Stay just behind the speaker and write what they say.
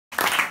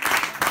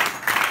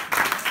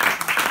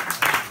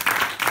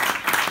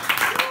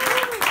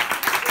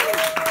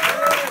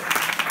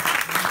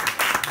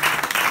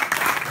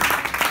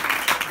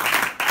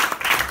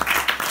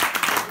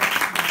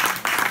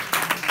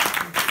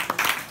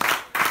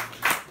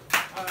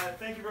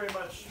you very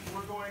much.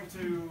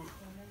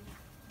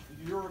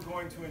 You're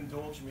going to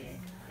indulge me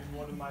in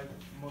one of my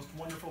most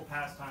wonderful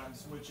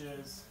pastimes, which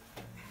is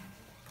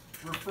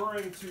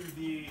referring to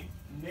the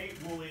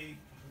Nate Wooley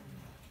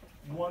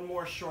One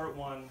More Short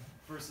One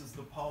versus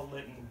the Paul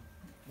Lytton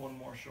One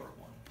More Short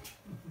One.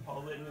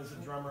 Paul Lytton is a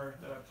drummer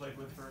that I've played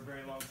with for a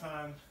very long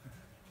time,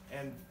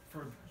 and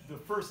for the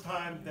first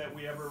time that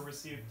we ever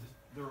received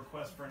the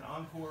request for an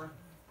encore,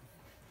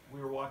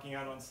 we were walking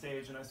out on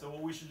stage, and I said,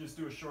 well, we should just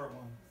do a short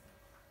one.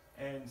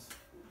 And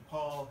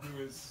Paul,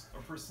 who is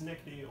a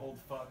persnickety old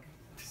fuck,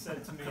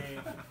 said to me,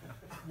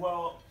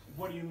 well,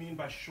 what do you mean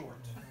by short?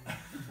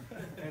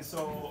 And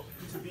so,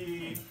 to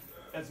be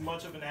as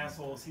much of an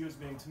asshole as he was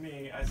being to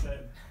me, I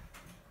said,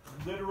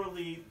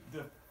 literally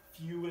the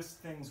fewest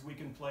things we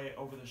can play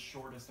over the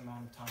shortest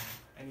amount of time.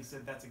 And he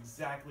said, that's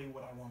exactly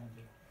what I want to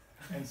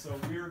do. And so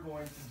we're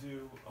going to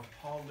do a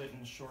Paul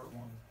Lytton short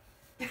one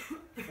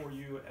for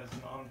you as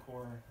an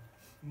encore,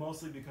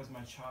 mostly because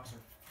my chops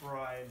are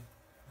fried,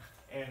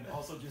 and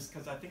also just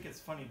because I think it's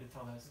funny to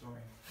tell that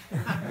story.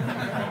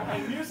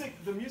 And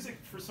the music,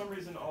 for some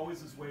reason,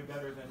 always is way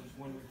better than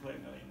when we play a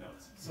million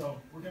notes.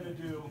 So we're going to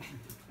do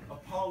a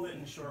Paul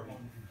Lytton short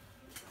one.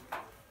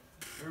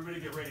 Everybody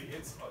get ready.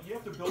 You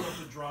have to build up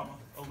the drama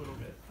a little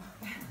bit.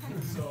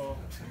 So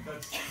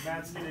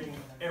Matt's getting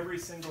every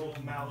single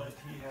mallet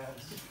he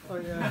has. Oh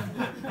yeah.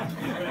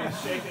 Everybody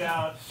shake it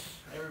out.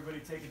 Everybody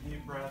take a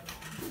deep breath.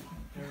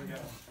 Here we go.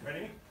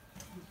 Ready?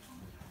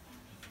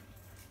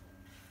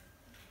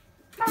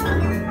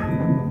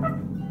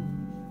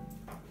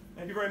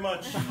 Thank you very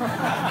much. Have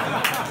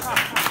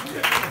a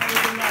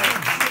good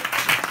night.